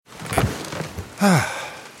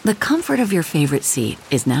The comfort of your favorite seat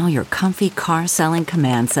is now your comfy car selling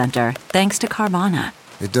command center, thanks to Carvana.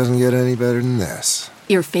 It doesn't get any better than this.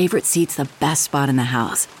 Your favorite seat's the best spot in the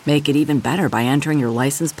house. Make it even better by entering your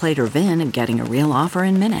license plate or VIN and getting a real offer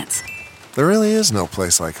in minutes. There really is no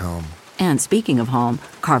place like home. And speaking of home,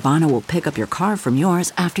 Carvana will pick up your car from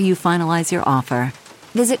yours after you finalize your offer.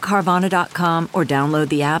 Visit Carvana.com or download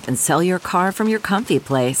the app and sell your car from your comfy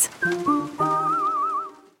place.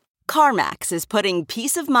 CarMax is putting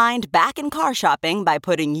peace of mind back in car shopping by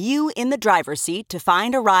putting you in the driver's seat to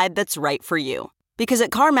find a ride that's right for you. Because at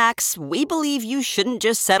CarMax, we believe you shouldn't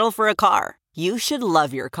just settle for a car. You should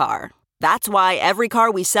love your car. That's why every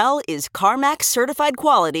car we sell is CarMax certified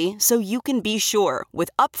quality, so you can be sure with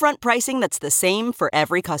upfront pricing that's the same for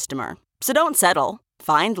every customer. So don't settle.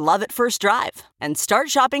 Find love at first drive and start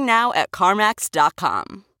shopping now at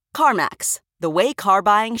CarMax.com. CarMax, the way car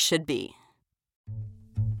buying should be.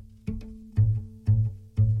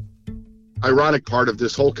 Ironic part of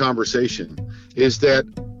this whole conversation is that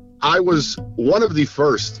I was one of the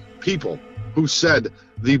first people who said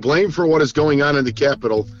the blame for what is going on in the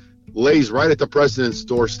Capitol lays right at the president's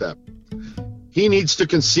doorstep. He needs to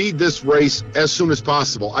concede this race as soon as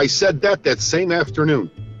possible. I said that same afternoon,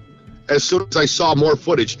 as soon as I saw more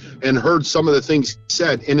footage and heard some of the things he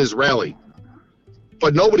said in his rally.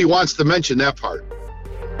 But nobody wants to mention that part.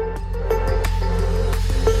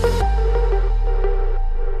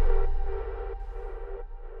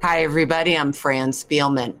 Hi, everybody. I'm Fran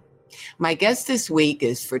Spielman. My guest this week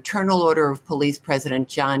is Fraternal Order of Police President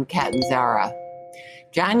John Catanzara.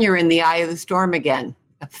 John, you're in the eye of the storm again,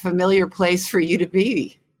 a familiar place for you to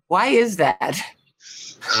be. Why is that?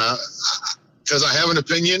 Because I have an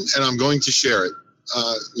opinion and I'm going to share it.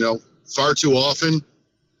 Far too often,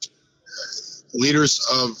 leaders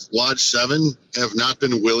of Lodge 7 have not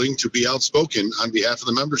been willing to be outspoken on behalf of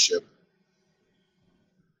the membership.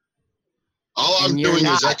 All I'm doing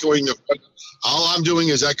is echoing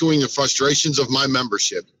the frustrations of my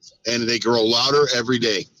membership, and they grow louder every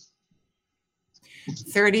day.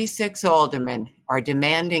 36 aldermen are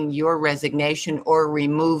demanding your resignation or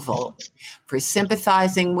removal for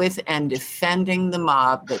sympathizing with and defending the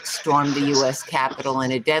mob that stormed the U.S. Capitol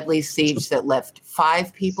in a deadly siege that left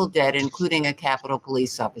 5 people dead, including a Capitol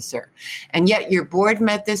police officer. And yet your board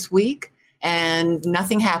met this week and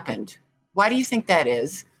nothing happened. Why do you think that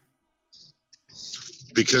is?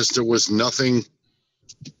 Because there was nothing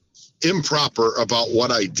improper about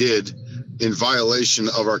what I did in violation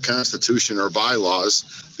of our Constitution or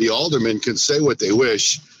bylaws. The aldermen can say what they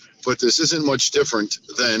wish, but this isn't much different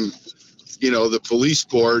than, the police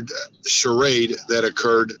board charade that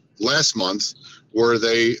occurred last month, where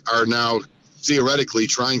they are now theoretically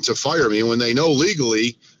trying to fire me when they know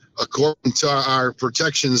legally, according to our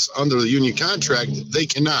protections under the union contract, they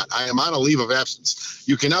cannot. I am on a leave of absence.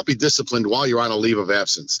 You cannot be disciplined while you're on a leave of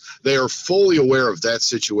absence. They are fully aware of that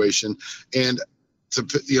situation. And to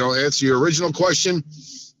answer your original question,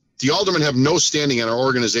 the aldermen have no standing in our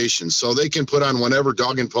organization, so they can put on whatever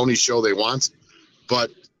dog and pony show they want.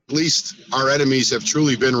 But at least our enemies have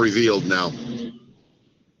truly been revealed now.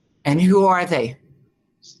 And who are they?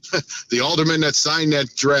 The aldermen that signed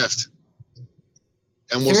that draft.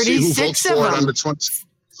 And we'll see who votes for it on the 20th.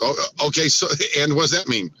 Oh, okay, so, and what does that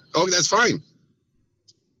mean? Oh, that's fine.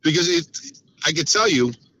 Because I could tell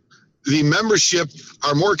you, the membership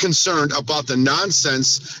are more concerned about the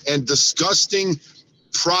nonsense and disgusting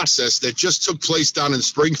process that just took place down in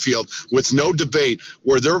Springfield with no debate,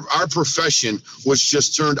 where our profession was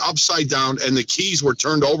just turned upside down and the keys were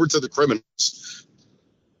turned over to the criminals.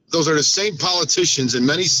 Those are the same politicians in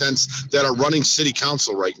many sense that are running city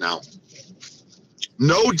council right now.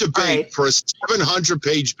 No debate for a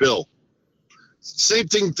 700-page bill. Same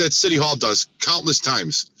thing that City Hall does countless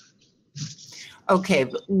times. Okay,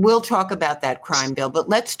 but we'll talk about that crime bill, but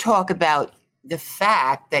let's talk about the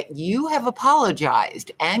fact that you have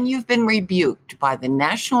apologized and you've been rebuked by the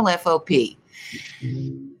National FOP.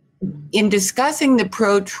 In discussing the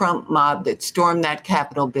pro-Trump mob that stormed that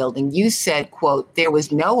Capitol building, you said, quote, there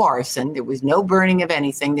was no arson, there was no burning of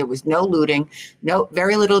anything, there was no looting,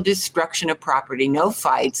 very little destruction of property, no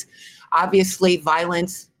fights, obviously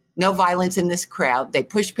no violence in this crowd. They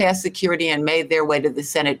pushed past security and made their way to the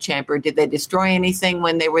Senate chamber. Did they destroy anything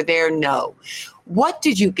when they were there? No. What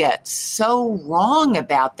did you get so wrong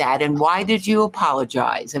about that, and why did you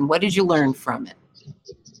apologize, and what did you learn from it?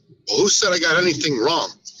 Well, who said I got anything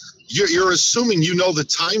wrong? You're assuming you know the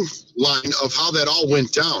timeline of how that all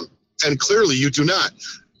went down. And clearly you do not,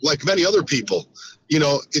 like many other people.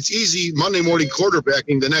 It's easy Monday morning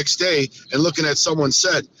quarterbacking the next day and looking at someone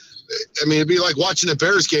said, I mean, it'd be like watching a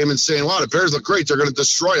Bears game and saying, wow, the Bears look great. They're going to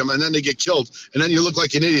destroy them. And then they get killed. And then you look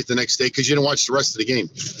like an idiot the next day because you didn't watch the rest of the game.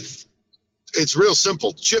 It's real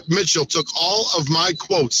simple. Chip Mitchell took all of my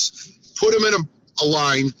quotes, put them in a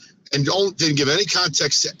line, and didn't give any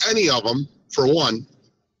context to any of them, for one.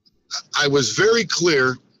 I was very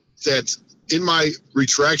clear that in my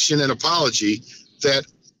retraction and apology that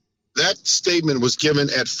statement was given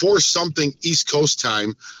at 4-something East Coast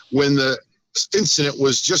time when the incident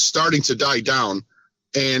was just starting to die down.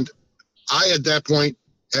 And I, at that point,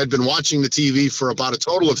 had been watching the TV for about a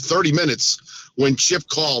total of 30 minutes when Chip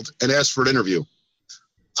called and asked for an interview.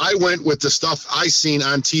 I went with the stuff I seen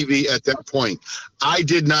on TV at that point. I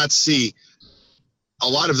did not see a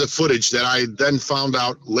lot of the footage that I then found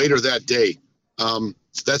out later that day.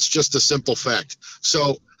 That's just a simple fact.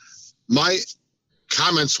 So my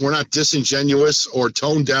comments were not disingenuous or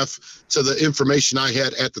tone deaf to the information I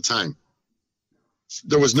had at the time.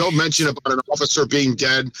 There was no mention about an officer being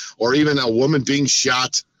dead or even a woman being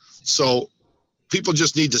shot. So people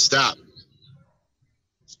just need to stop.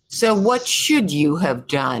 So what should you have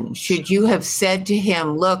done? Should you have said to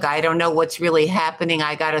him, look, I don't know what's really happening.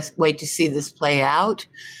 I got to wait to see this play out.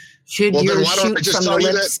 Should your shoot from the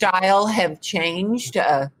lip style have changed?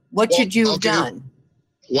 What should you have done?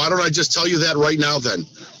 Why don't I just tell you that right now then?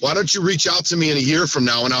 Why don't you reach out to me in a year from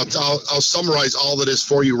now and I'll summarize all of this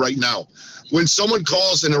for you right now. When someone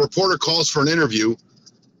calls and a reporter calls for an interview,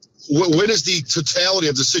 when is the totality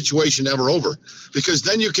of the situation ever over? Because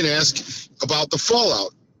then you can ask about the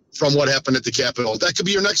fallout from what happened at the Capitol. That could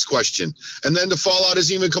be your next question. And then the fallout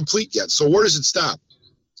isn't even complete yet. So where does it stop?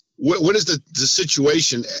 When is the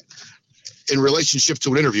situation in relationship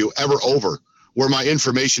to an interview ever over where my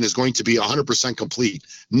information is going to be 100% complete?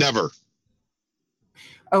 Never.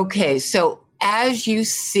 Okay, so as you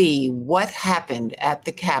see what happened at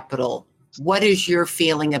the Capitol, what is your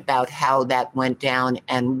feeling about how that went down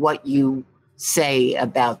and what you say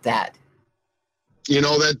about that?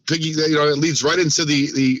 It leads right into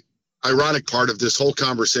the ironic part of this whole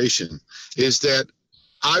conversation is that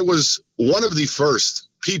I was one of the first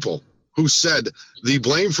people who said the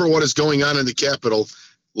blame for what is going on in the Capitol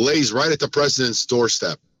lays right at the president's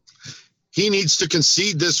doorstep. He needs to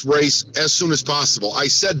concede this race as soon as possible. I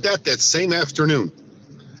said that same afternoon,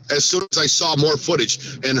 as soon as I saw more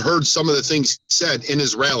footage and heard some of the things he said in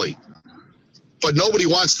his rally. But nobody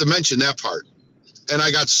wants to mention that part. And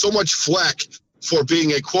I got so much flack for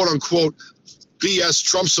being a quote-unquote BS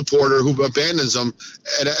Trump supporter who abandons them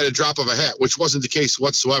at a drop of a hat, which wasn't the case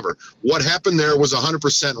whatsoever. What happened there was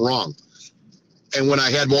 100% wrong. And when I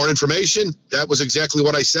had more information, that was exactly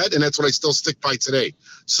what I said, and that's what I still stick by today.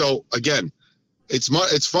 So, again,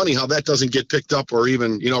 it's funny how that doesn't get picked up or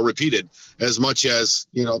even, repeated as much as,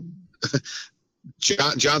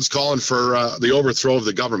 John's calling for the overthrow of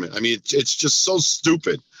the government. I mean, it's just so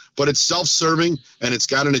stupid, but it's self-serving, and it's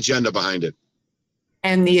got an agenda behind it.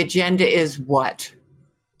 And the agenda is what?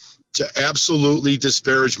 To absolutely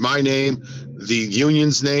disparage my name, the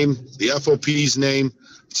union's name, the FOP's name,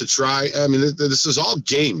 to try. I mean, this is all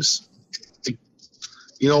games.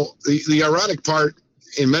 The ironic part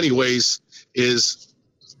in many ways is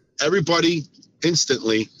everybody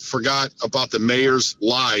instantly forgot about the mayor's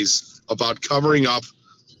lies about covering up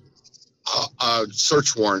a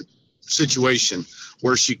search warrant situation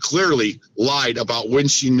where she clearly lied about when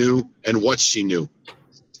she knew and what she knew.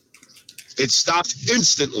 It stopped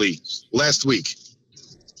instantly last week.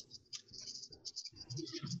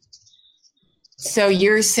 So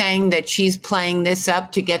you're saying that she's playing this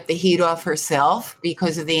up to get the heat off herself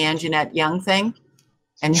because of the Anjanette Young thing?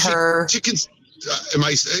 And she can,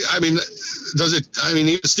 even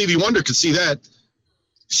Stevie Wonder could see that.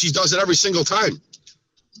 She does it every single time.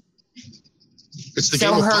 It's the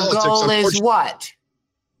game of politics. So her goal is what?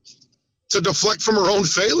 To deflect from her own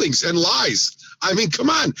failings and lies. I mean, come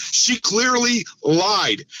on. She clearly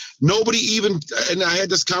lied. Nobody even, and I had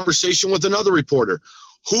this conversation with another reporter,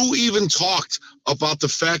 who even talked about the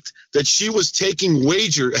fact that she was having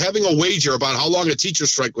a wager about how long a teacher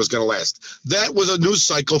strike was going to last. That was a news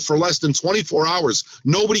cycle for less than 24 hours.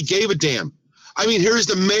 Nobody gave a damn. I mean, here's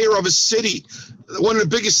the mayor of a city, one of the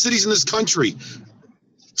biggest cities in this country,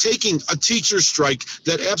 taking a teacher strike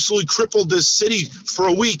that absolutely crippled this city for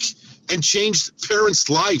a week and changed parents'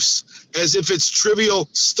 lives as if it's trivial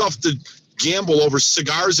stuff to gamble over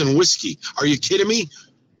cigars and whiskey. Are you kidding me?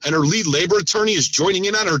 And her lead labor attorney is joining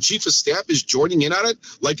in on it. Her chief of staff is joining in on it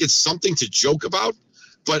like it's something to joke about.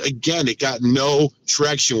 But again, it got no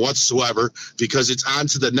traction whatsoever because it's on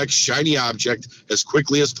to the next shiny object as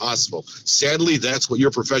quickly as possible. Sadly, that's what your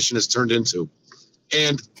profession has turned into.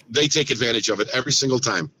 And they take advantage of it every single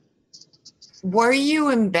time. Were you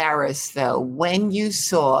embarrassed, though, when you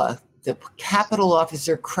saw the Capitol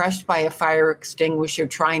officer crushed by a fire extinguisher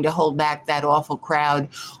trying to hold back that awful crowd?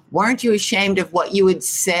 Weren't you ashamed of what you had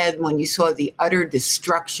said when you saw the utter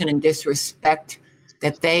destruction and disrespect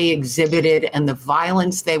that they exhibited and the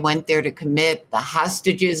violence they went there to commit, the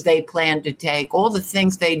hostages they planned to take, all the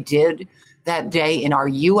things they did that day in our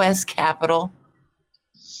U.S. Capitol?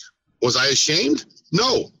 Was I ashamed?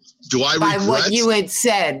 No. Do I regret? By what you had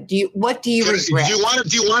said. What do you regret?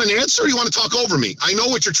 Do you want an answer or do you want to talk over me? I know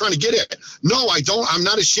what you're trying to get at. No, I don't. I'm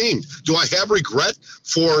not ashamed. Do I have regret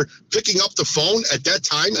for picking up the phone at that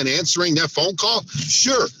time and answering that phone call?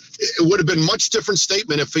 Sure. It would have been a much different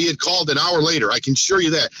statement if he had called an hour later. I can assure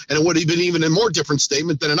you that. And it would have been even a more different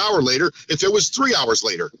statement than an hour later if it was 3 hours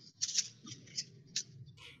later.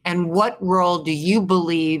 And what role do you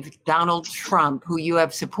believe Donald Trump, who you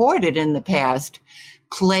have supported in the past,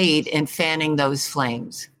 played in fanning those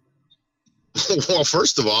flames? Well,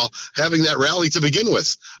 first of all, having that rally to begin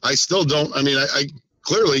with, I still don't. I mean, I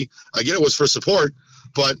clearly, I get it was for support,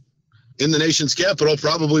 but in the nation's capital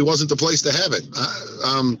probably wasn't the place to have it.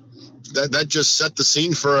 That just set the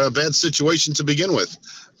scene for a bad situation to begin with.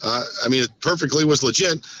 I mean, it perfectly was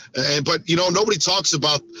legit. But, you know, nobody talks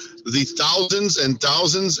about the thousands and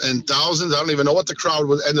thousands and thousands. I don't even know what the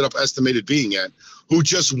crowd ended up estimated being at, who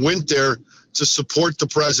just went there to support the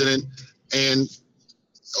president. And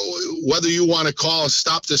whether you want to call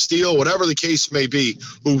Stop the Steal, whatever the case may be,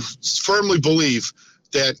 who firmly believe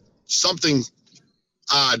that something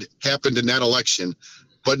odd happened in that election.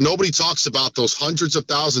 But nobody talks about those hundreds of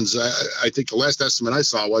thousands. I think the last estimate I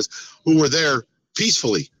saw was who were there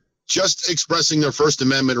peacefully, just expressing their First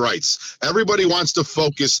Amendment rights. Everybody wants to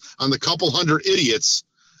focus on the couple hundred idiots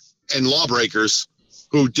and lawbreakers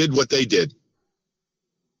who did what they did.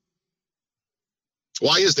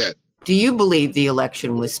 Why is that? Do you believe the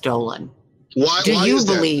election was stolen? Why you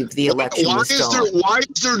believe the election was stolen? Why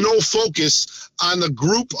is there no focus on the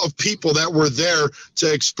group of people that were there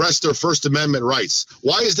to express their First Amendment rights?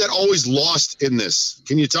 Why is that always lost in this?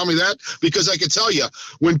 Can you tell me that? Because I can tell you,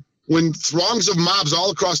 when throngs of mobs all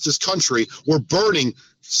across this country were burning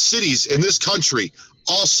cities in this country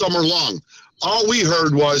all summer long, all we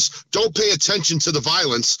heard was, don't pay attention to the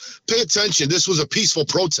violence. Pay attention. This was a peaceful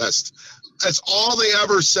protest. That's all they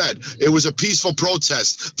ever said. It was a peaceful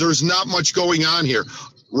protest. There's not much going on here.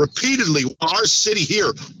 Repeatedly, our city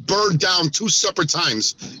here burned down 2 separate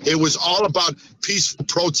times. It was all about peaceful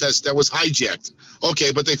protest that was hijacked.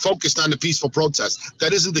 Okay, but they focused on the peaceful protest.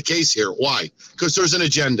 That isn't the case here. Why? Because there's an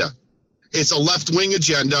agenda. It's a left-wing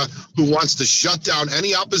agenda who wants to shut down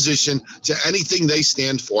any opposition to anything they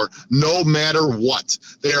stand for, no matter what.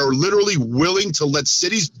 They are literally willing to let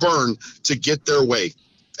cities burn to get their way.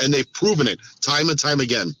 And they've proven it time and time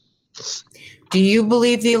again. Do you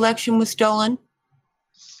believe the election was stolen?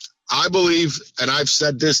 I believe, and I've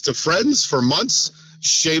said this to friends for months,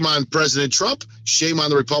 shame on President Trump, shame on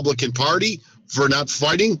the Republican Party for not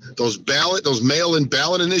fighting those mail-in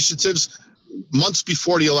ballot initiatives months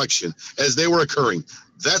before the election as they were occurring.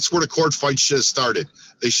 That's where the court fight should have started.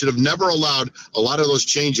 They should have never allowed a lot of those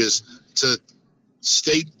changes to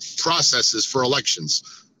state processes for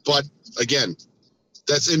elections. But again,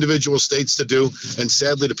 that's individual states to do. And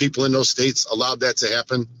sadly, the people in those states allowed that to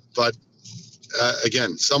happen. But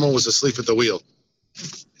again, someone was asleep at the wheel.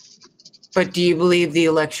 But do you believe the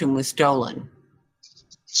election was stolen?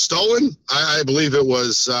 Stolen? I believe it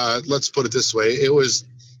was, let's put it this way. It was,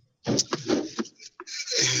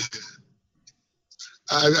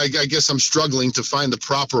 I guess I'm struggling to find the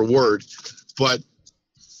proper word, but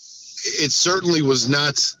it certainly was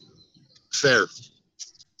not fair.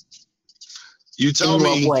 You tell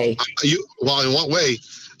me. In what way? In what way?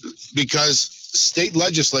 Because state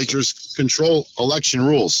legislatures control election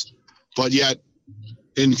rules, but yet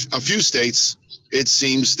in a few states, it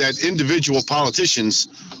seems that individual politicians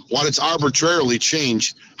wanted to arbitrarily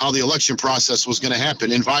change how the election process was going to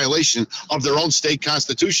happen in violation of their own state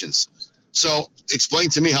constitutions. So explain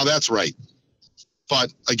to me how that's right.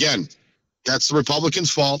 But again, that's the Republicans'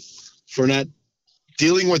 fault for not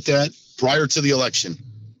dealing with that prior to the election.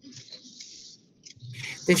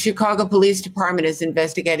 The Chicago Police Department is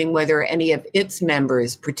investigating whether any of its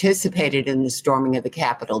members participated in the storming of the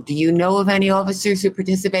Capitol. Do you know of any officers who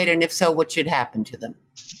participated? And if so, what should happen to them?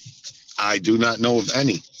 I do not know of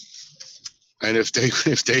any. And if they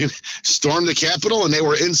stormed the Capitol and they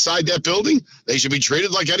were inside that building, they should be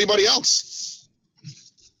treated like anybody else.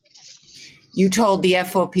 You told the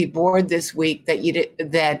FOP board this week that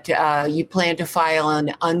you plan to file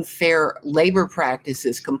an unfair labor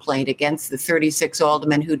practices complaint against the 36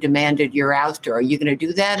 aldermen who demanded your ouster. Are you going to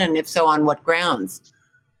do that? And if so, on what grounds?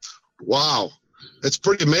 Wow, that's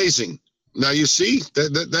pretty amazing. Now you see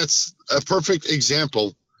that's a perfect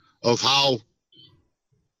example of how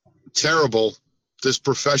terrible this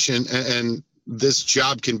profession and this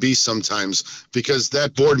job can be sometimes, because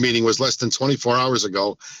that board meeting was less than 24 hours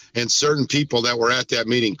ago, and certain people that were at that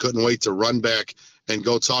meeting couldn't wait to run back and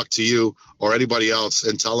go talk to you or anybody else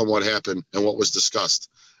and tell them what happened and what was discussed.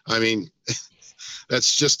 I mean,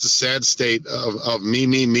 that's just a sad state of me,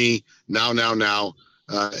 now. And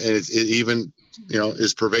it even,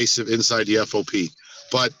 is pervasive inside the FOP.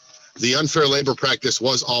 But the unfair labor practice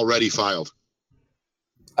was already filed.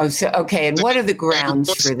 Oh, so, okay. And what are the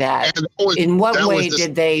grounds for that? In what way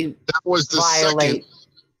did they violate?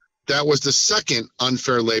 That was the second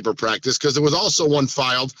unfair labor practice, because there was also one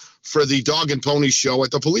filed for the dog and pony show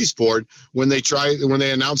at the police board when they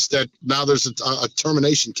announced that now there's a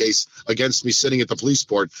termination case against me sitting at the police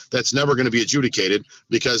board that's never going to be adjudicated,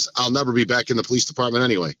 because I'll never be back in the police department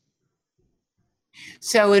anyway.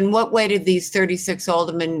 So in what way did these 36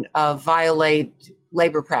 aldermen violate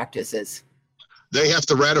labor practices? They have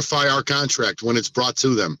to ratify our contract when it's brought to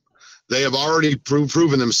them. They have already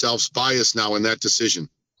proven themselves biased now in that decision.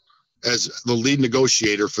 As the lead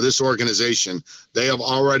negotiator for this organization, they have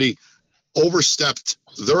already overstepped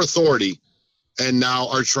their authority and now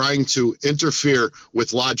are trying to interfere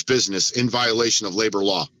with lodge business in violation of labor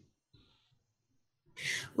law.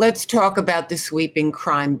 Let's talk about the sweeping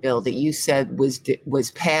crime bill that you said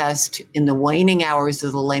was passed in the waning hours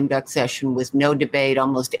of the lame duck session with no debate,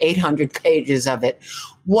 almost 800 pages of it.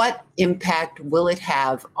 What impact will it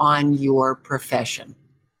have on your profession?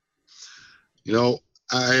 I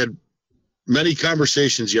had many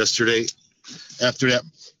conversations yesterday after that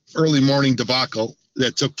early morning debacle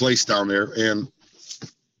that took place down there, and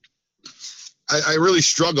I really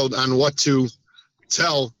struggled on what to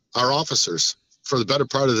tell our officers for the better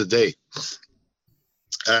part of the day.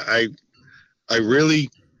 I really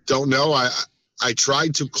don't know. I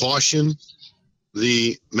tried to caution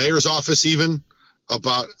the mayor's office even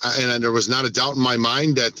about, and there was not a doubt in my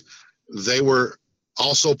mind that they were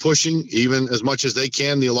also pushing, even as much as they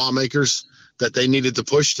can, the lawmakers, that they needed to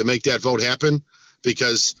push to make that vote happen,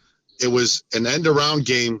 because it was an end-around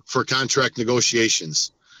game for contract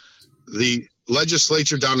negotiations. The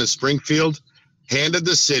legislature down in Springfield handed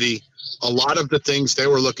the city a lot of the things they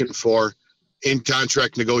were looking for in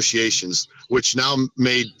contract negotiations, which now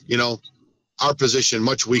made, our position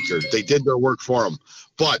much weaker. They did their work for them.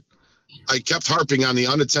 But I kept harping on the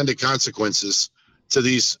unintended consequences to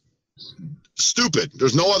these stupid,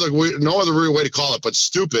 there's no other real way to call it, but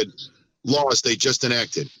stupid laws they just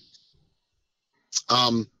enacted.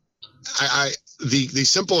 The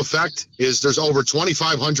simple effect is there's over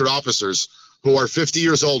 2,500 officers who are 50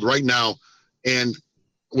 years old right now and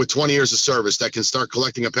with 20 years of service that can start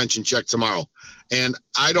collecting a pension check tomorrow. And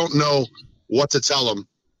I don't know what to tell them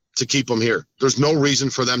to keep them here. There's no reason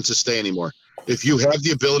for them to stay anymore. If you have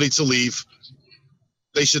the ability to leave,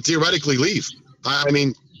 they should theoretically leave. I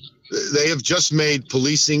mean, they have just made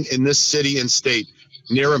policing in this city and state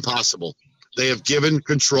near impossible. They have given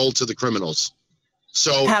control to the criminals.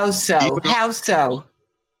 So how so?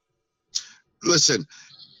 Listen,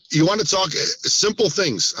 you want to talk simple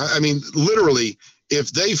things. I mean, literally,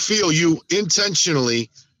 if they feel you intentionally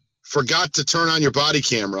forgot to turn on your body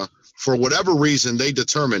camera for whatever reason they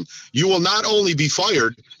determine, you will not only be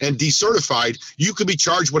fired and decertified, you could be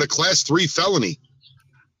charged with a Class 3 felony.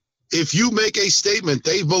 If you make a statement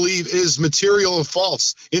they believe is material or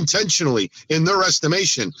false intentionally in their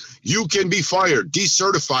estimation, you can be fired,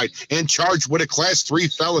 decertified, and charged with a Class 3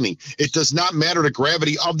 felony. It does not matter the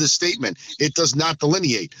gravity of the statement. It does not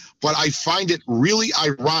delineate. But I find it really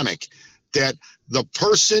ironic that the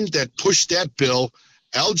person that pushed that bill,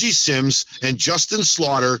 L.G. Sims and Justin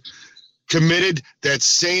Slaughter, committed that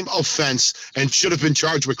same offense and should have been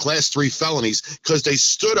charged with Class 3 felonies because they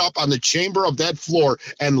stood up on the chamber of that floor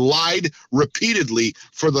and lied repeatedly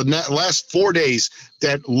for the last 4 days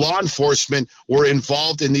that law enforcement were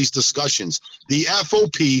involved in these discussions. The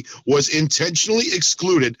FOP was intentionally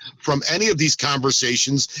excluded from any of these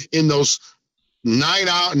conversations in those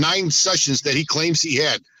 9 sessions that he claims he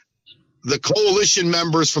had. The coalition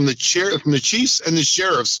members from the chiefs and the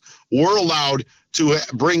sheriffs were allowed to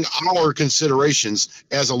bring our considerations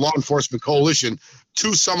as a law enforcement coalition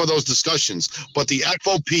to some of those discussions. But the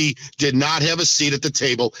FOP did not have a seat at the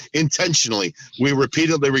table intentionally. We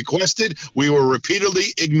repeatedly requested, we were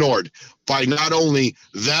repeatedly ignored by not only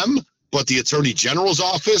them, but the Attorney General's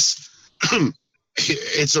office.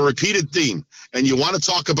 It's a repeated theme. And you want to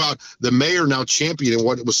talk about the mayor now championing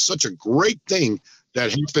what was such a great thing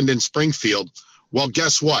that happened in Springfield. Well,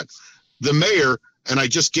 guess what? The mayor, and I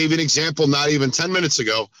just gave an example not even 10 minutes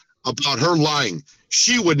ago, about her lying,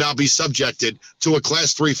 she would now be subjected to a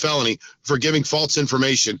class 3 felony for giving false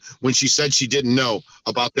information when she said she didn't know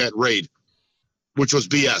about that raid, which was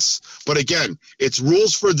BS. But again, it's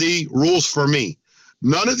rules for thee, rules for me.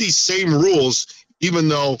 None of these same rules, even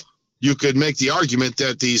though you could make the argument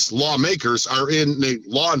that these lawmakers are in the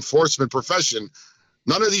law enforcement profession,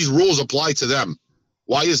 none of these rules apply to them.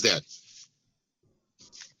 Why is that?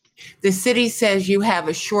 The city says you have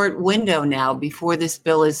a short window now before this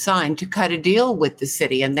bill is signed to cut a deal with the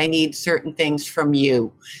city, and they need certain things from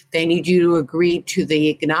you. They need you to agree to the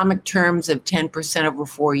economic terms of 10% over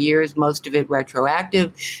 4 years, most of it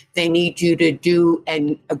retroactive. They need you to do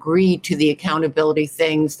and agree to the accountability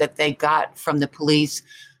things that they got from the police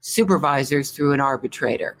supervisors through an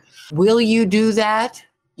arbitrator. Will you do that?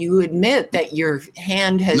 You admit that your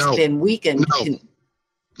hand has been weakened.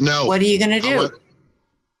 No. What are you going to do?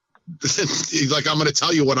 Like, I'm going to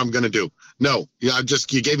tell you what I'm going to do. No. Yeah,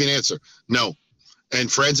 you gave me an answer. No. And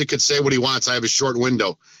Franzik could say what he wants. I have a short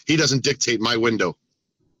window. He doesn't dictate my window.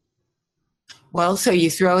 Well, so you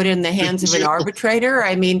throw it in the hands of an arbitrator?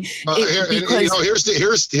 I mean, here's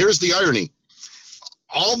the irony.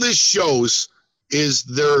 All this shows is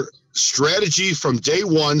their strategy from day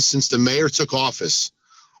one since the mayor took office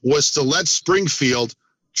was to let Springfield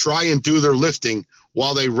try and do their lifting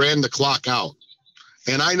while they ran the clock out.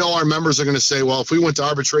 And I know our members are going to say, well, if we went to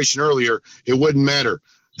arbitration earlier, it wouldn't matter.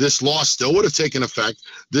 This law still would have taken effect.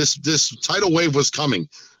 This tidal wave was coming.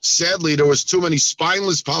 Sadly, there was too many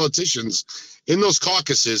spineless politicians in those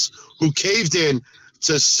caucuses who caved in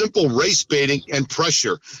to simple race baiting and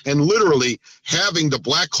pressure, and literally having the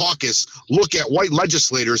Black Caucus look at white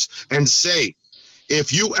legislators and say,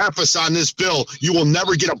 if you F us on this bill, you will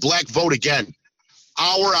never get a black vote again.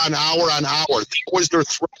 Hour on hour on hour. That was their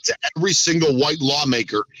threat to every single white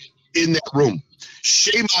lawmaker in that room.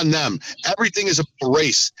 Shame on them. Everything is about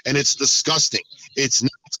race, and it's disgusting. It's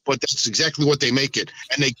not, but that's exactly what they make it.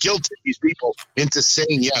 And they guilt these people into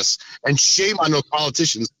saying yes. And shame on those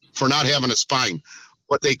politicians for not having a spine.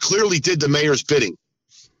 But they clearly did the mayor's bidding.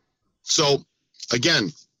 So,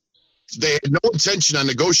 again, they had no intention on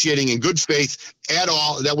negotiating in good faith at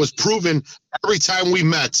all. That was proven every time we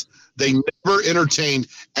met. They never entertained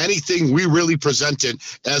anything we really presented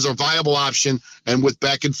as a viable option and with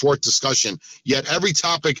back and forth discussion. Yet every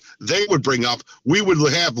topic they would bring up, we would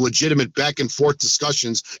have legitimate back and forth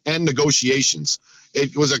discussions and negotiations.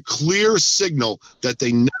 It was a clear signal that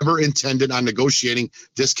they never intended on negotiating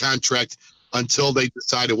this contract until they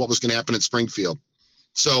decided what was going to happen in Springfield.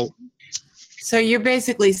 So you're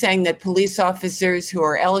basically saying that police officers who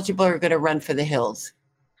are eligible are going to run for the hills.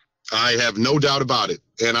 I have no doubt about it.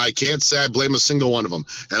 And I can't say I blame a single one of them.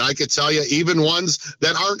 And I could tell you, even ones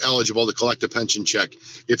that aren't eligible to collect a pension check,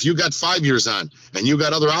 if you got 5 years on and you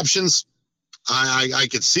got other options, I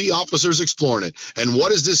could see officers exploring it. And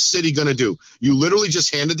what is this city going to do? You literally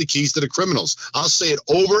just handed the keys to the criminals. I'll say it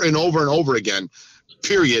over and over and over again,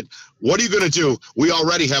 period. What are you going to do? We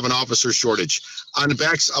already have an officer shortage on the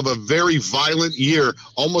backs of a very violent year,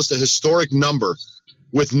 almost a historic number,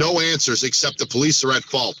 with no answers except the police are at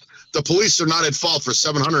fault. The police are not at fault for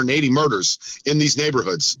 780 murders in these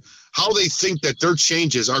neighborhoods. How they think that their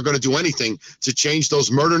changes are going to do anything to change those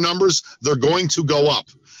murder numbers, they're going to go up.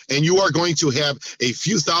 And you are going to have a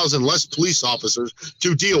few thousand less police officers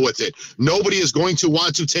to deal with it. Nobody is going to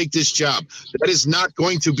want to take this job. That is not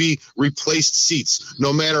going to be replaced seats,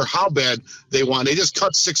 no matter how bad they want. They just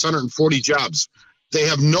cut 640 jobs. They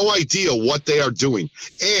have no idea what they are doing.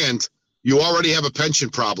 And you already have a pension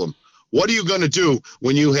problem. What are you going to do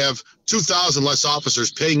when you have 2,000 less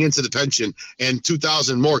officers paying into the pension and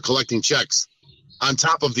 2,000 more collecting checks on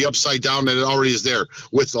top of the upside down that it already is there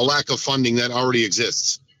with the lack of funding that already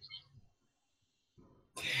exists?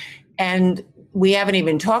 And we haven't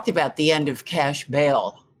even talked about the end of cash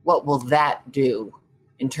bail. What will that do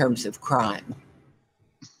in terms of crime?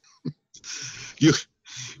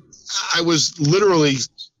 I was literally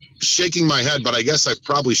shaking my head, but I guess I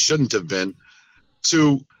probably shouldn't have been,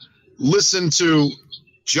 to listen to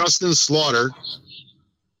Justin Slaughter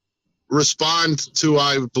respond to,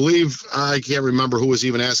 I believe, I can't remember who was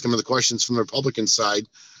even asking him the questions from the Republican side,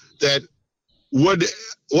 that what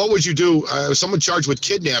would you do? Someone charged with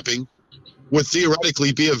kidnapping would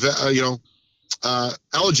theoretically be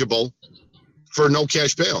eligible for no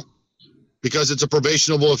cash bail because it's a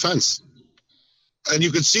probationable offense. And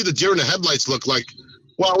you can see the deer in the headlights look like,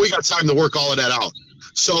 well, we got time to work all of that out.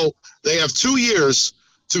 So they have 2 years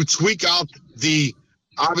to tweak out the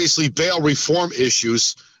obviously bail reform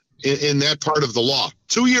issues in that part of the law.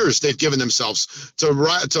 2 years they've given themselves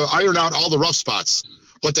to iron out all the rough spots.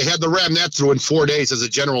 But they had to ram that through in 4 days as a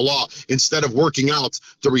general law instead of working out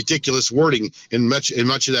the ridiculous wording in much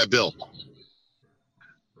of that bill.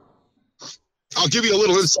 I'll give you a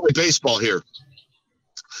little inside baseball here.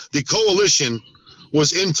 The coalition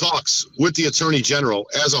was in talks with the Attorney General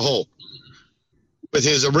as a whole with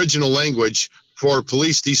his original language for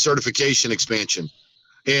police decertification expansion.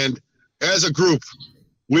 And as a group,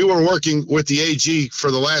 we were working with the AG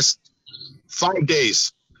for the last 5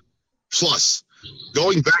 days plus,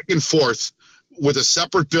 going back and forth with a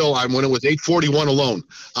separate bill on when it was 841 alone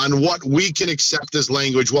on what we can accept as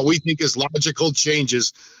language, what we think is logical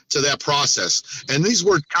changes to that process. And these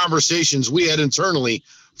were conversations we had internally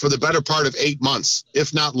for the better part of 8 months,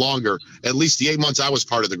 if not longer, at least the 8 months I was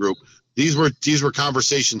part of the group. These were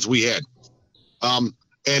conversations we had.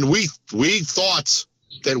 And we thought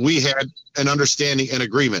that we had an understanding and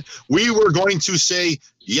agreement. We were going to say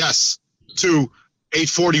yes to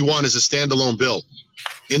 841 as a standalone bill.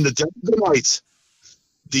 In the dead of the night,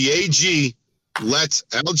 the AG let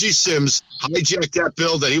LG Sims hijack that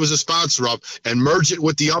bill that he was a sponsor of and merge it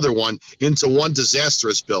with the other one into one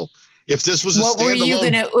disastrous bill. If this was a what were you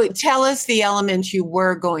standalone, going to tell us the elements you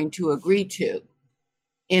were going to agree to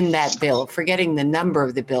in that bill? Forgetting the number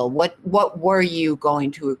of the bill, what were you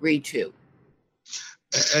going to agree to?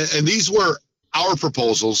 and these were our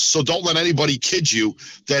proposals, so don't let anybody kid you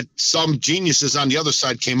that some geniuses on the other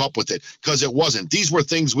side came up with it, because it wasn't. These were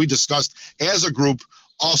things we discussed as a group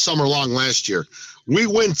all summer long last year. We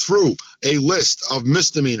went through a list of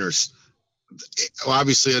misdemeanors.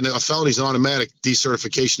 Obviously, a felony is an automatic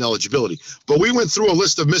decertification eligibility, but we went through a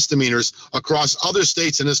list of misdemeanors across other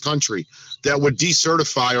states in this country that would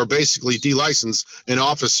decertify or basically delicense an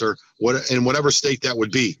officer in whatever state that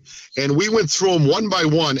would be. And we went through them one by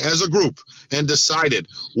one as a group and decided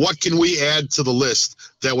what can we add to the list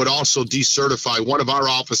that would also decertify one of our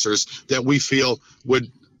officers that we feel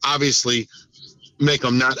would obviously make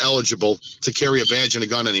them not eligible to carry a badge and a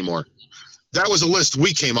gun anymore. That was a list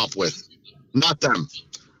we came up with, not them.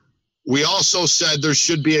 We also said there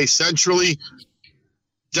should be a centrally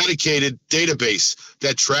dedicated database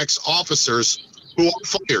that tracks officers who are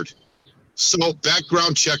fired. So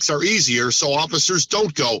background checks are easier, so officers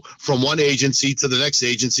don't go from one agency to the next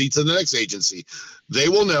agency to the next agency. They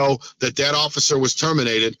will know that that officer was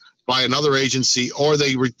terminated by another agency, or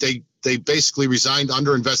they basically resigned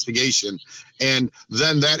under investigation, and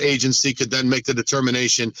then that agency could then make the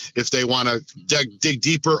determination if they want to dig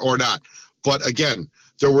deeper or not. But again,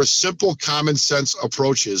 there were simple common sense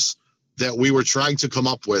approaches that we were trying to come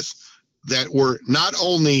up with that were not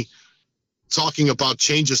only talking about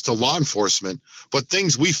changes to law enforcement, but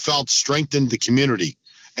things we felt strengthened the community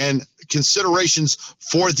and considerations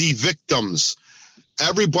for the victims.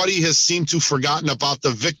 Everybody has seemed to have forgotten about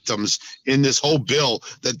the victims in this whole bill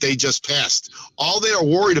that they just passed. All they are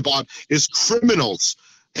worried about is criminals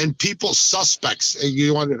and people, suspects.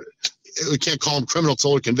 We can't call them criminal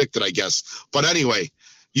till they're convicted, I guess. But anyway,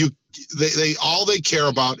 they all they care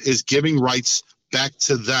about is giving rights back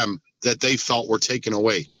to them that they felt were taken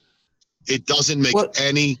away. It doesn't make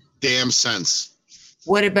any damn sense.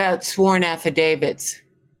 What about sworn affidavits?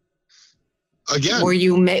 Again,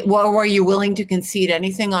 were you willing to concede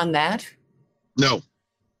anything on that? No.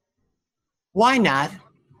 Why not?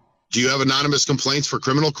 Do you have anonymous complaints for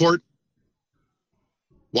criminal court?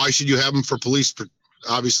 Why should you have them for police,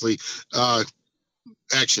 obviously,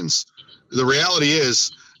 actions? The reality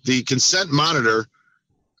is the consent monitor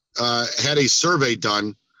had a survey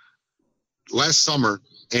done last summer,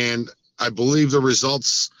 and I believe the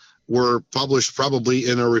results were published probably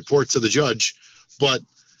in a report to the judge, but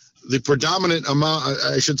the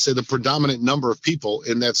predominant number of people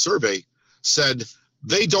in that survey said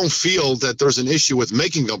they don't feel that there's an issue with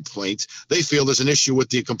making a complaint. They feel there's an issue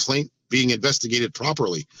with the complaint being investigated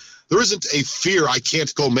properly. There isn't a fear I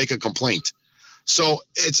can't go make a complaint. So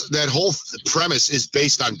it's that whole premise is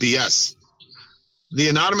based on BS. The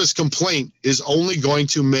anonymous complaint is only going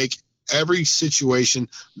to make every situation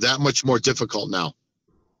that much more difficult now,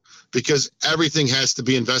 because everything has to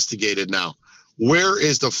be investigated now. Where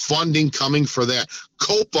is the funding coming for that?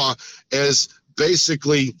 COPA, as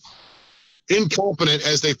basically incompetent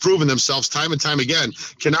as they've proven themselves time and time again,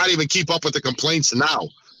 cannot even keep up with the complaints now.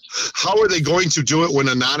 How are they going to do it when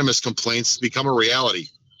anonymous complaints become a reality?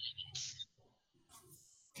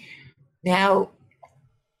 Now,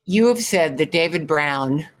 you have said that David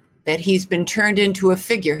Brown, that he's been turned into a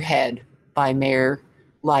figurehead by Mayor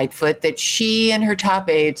Lightfoot, that she and her top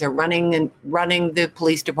aides are running the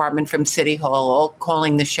police department from City Hall, all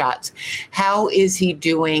calling the shots. How is he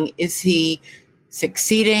doing? Is he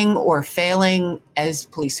succeeding or failing as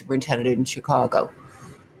police superintendent in Chicago?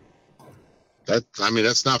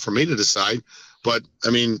 That's not for me to decide. But I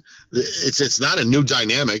mean, it's not a new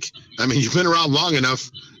dynamic. I mean, you've been around long enough.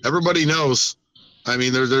 Everybody knows. I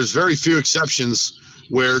mean, there's very few exceptions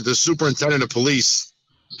where the superintendent of police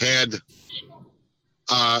had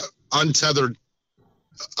untethered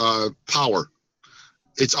power.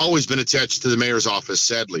 It's always been attached to the mayor's office,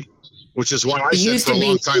 sadly, which is why I said for a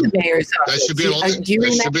long time that should be an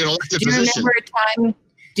elected position.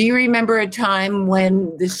 Do you remember a time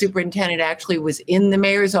when the superintendent actually was in the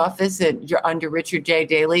mayor's office under Richard J.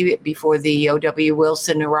 Daley before the O.W.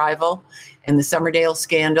 Wilson arrival and the Summerdale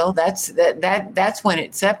scandal? That's when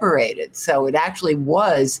it separated. So it actually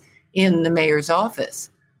was in the mayor's office.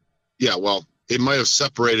 Yeah, well, it might have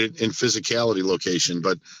separated in physicality location,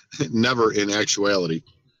 but never in actuality.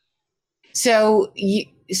 So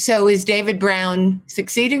is David Brown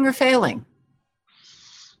succeeding or failing?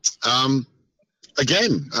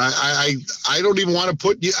 Again, I don't even want to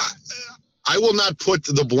put you. I will not put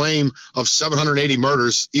the blame of 780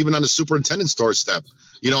 murders even on the superintendent's doorstep.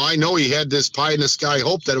 I know he had this pie in the sky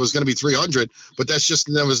hope that it was going to be 300, but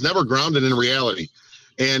that was never grounded in reality.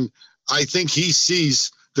 And I think he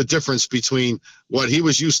sees the difference between what he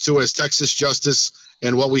was used to as Texas justice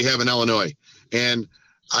and what we have in Illinois. And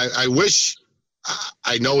I wish,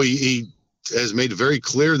 I know he has made it very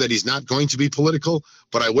clear that he's not going to be political,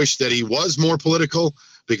 but I wish that he was more political,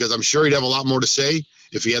 because I'm sure he'd have a lot more to say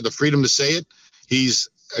if he had the freedom to say it.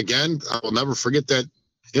 I will never forget that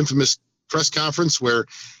infamous press conference where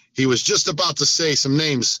he was just about to say some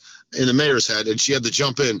names in the mayor's head, and she had to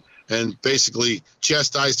jump in and basically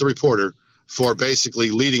chastise the reporter for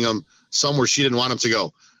basically leading him somewhere she didn't want him to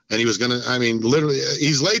go. And he was literally,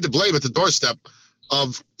 he's laid the blame at the doorstep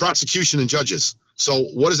of prosecution and judges. So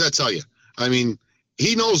what does that tell you? I mean,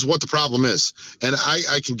 he knows what the problem is. And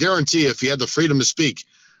I can guarantee if he had the freedom to speak,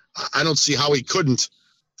 I don't see how he couldn't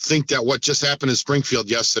think that what just happened in Springfield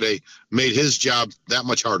yesterday made his job that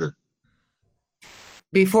much harder.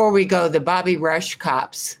 Before we go, the Bobby Rush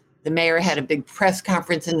cops, the mayor had a big press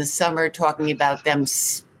conference in the summer talking about them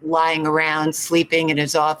lying around, sleeping in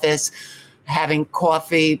his office, having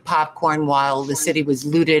coffee, popcorn while the city was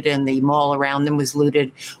looted and the mall around them was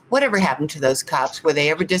looted. Whatever happened to those cops? Were they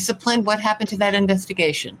ever disciplined? What happened to that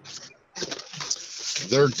investigation?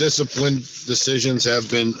 Their discipline decisions have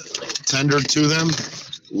been tendered to them.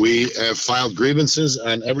 We have filed grievances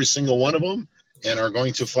on every single one of them and are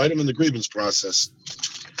going to fight them in the grievance process.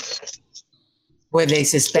 Were they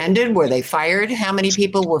suspended? Were they fired? How many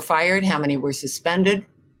people were fired? How many were suspended?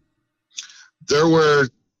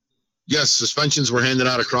 Yes, suspensions were handed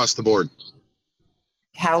out across the board.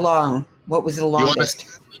 How long? What was the longest?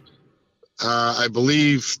 I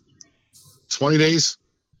believe 20 days.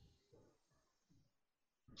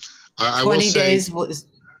 20 days was.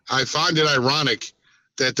 I find it ironic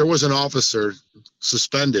that there was an officer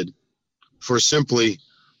suspended for simply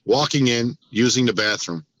walking in, using the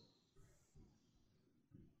bathroom.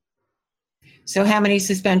 So how many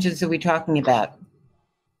suspensions are we talking about?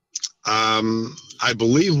 I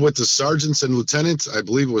believe with the sergeants and lieutenants, I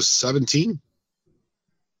believe it was 17.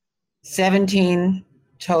 17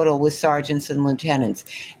 total with sergeants and lieutenants.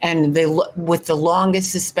 And with the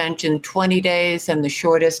longest suspension, 20 days, and the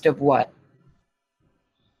shortest of what?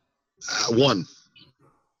 1.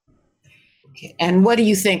 Okay. And what do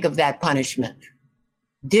you think of that punishment?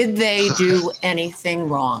 Did they do anything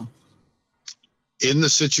wrong? In the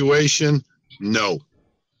situation, no.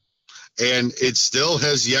 And it still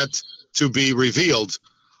has yet to be revealed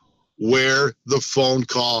where the phone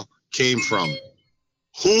call came from.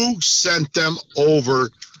 Who sent them over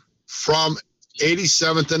from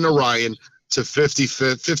 87th and Orion to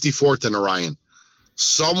 54th and Orion?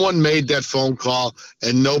 Someone made that phone call,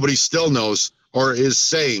 and nobody still knows, or is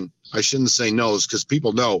saying, I shouldn't say knows because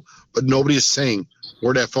people know, but nobody is saying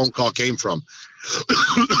where that phone call came from.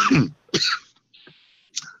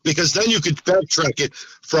 Because then you could backtrack it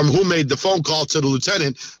from who made the phone call to the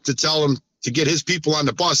lieutenant to tell him to get his people on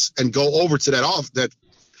the bus and go over to that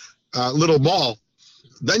little mall.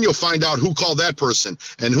 Then you'll find out who called that person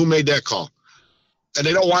and who made that call. And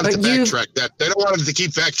they don't want it to backtrack that. They don't want it to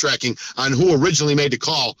keep backtracking on who originally made the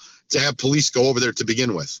call to have police go over there to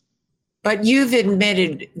begin with. But you've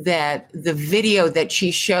admitted that the video that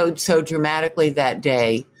she showed so dramatically that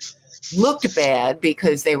day looked bad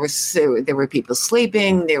because there were people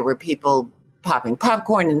sleeping, there were people popping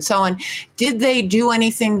popcorn and so on. Did they do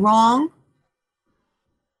anything wrong?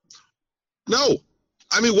 No.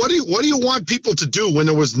 I mean, what do you want people to do when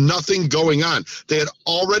there was nothing going on? They had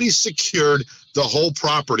already secured the whole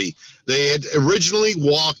property. They had originally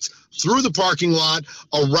walked through the parking lot,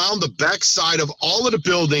 around the backside of all of the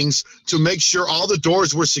buildings to make sure all the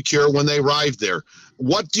doors were secure when they arrived there.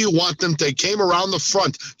 What do you want them? They came around the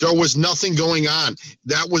front. There was nothing going on.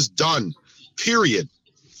 That was done. Period.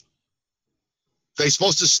 They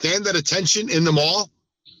supposed to stand at attention in the mall?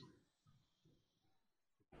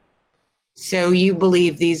 So you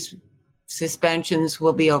believe these suspensions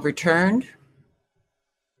will be overturned?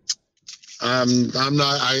 I'm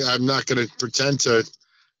not going to pretend to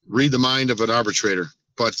read the mind of an arbitrator,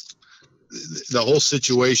 but the whole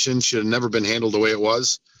situation should have never been handled the way it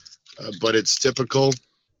was. But it's typical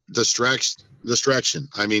distraction.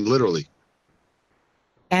 I mean, literally.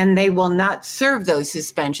 And they will not serve those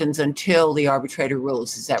suspensions until the arbitrator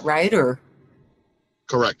rules. Is that right? Or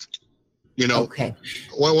correct? You know, okay.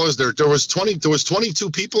 What was there? There was 22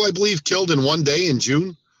 people, I believe, killed in one day in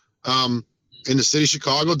June, in the city of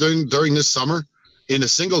Chicago during this summer, in a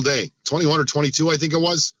single day. 21 or 22, I think it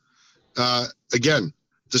was. Again,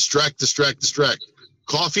 distract.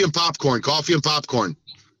 Coffee and popcorn.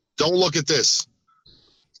 Don't look at this.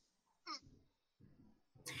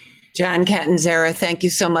 John Catanzara, thank you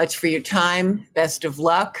so much for your time. Best of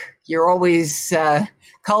luck. You're always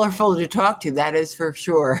colorful to talk to, that is for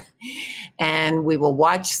sure. And we will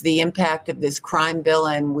watch the impact of this crime bill,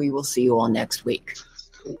 and we will see you all next week.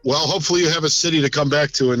 Well, hopefully you have a city to come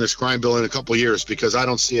back to in this crime bill in a couple of years, because I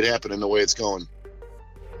don't see it happening the way it's going.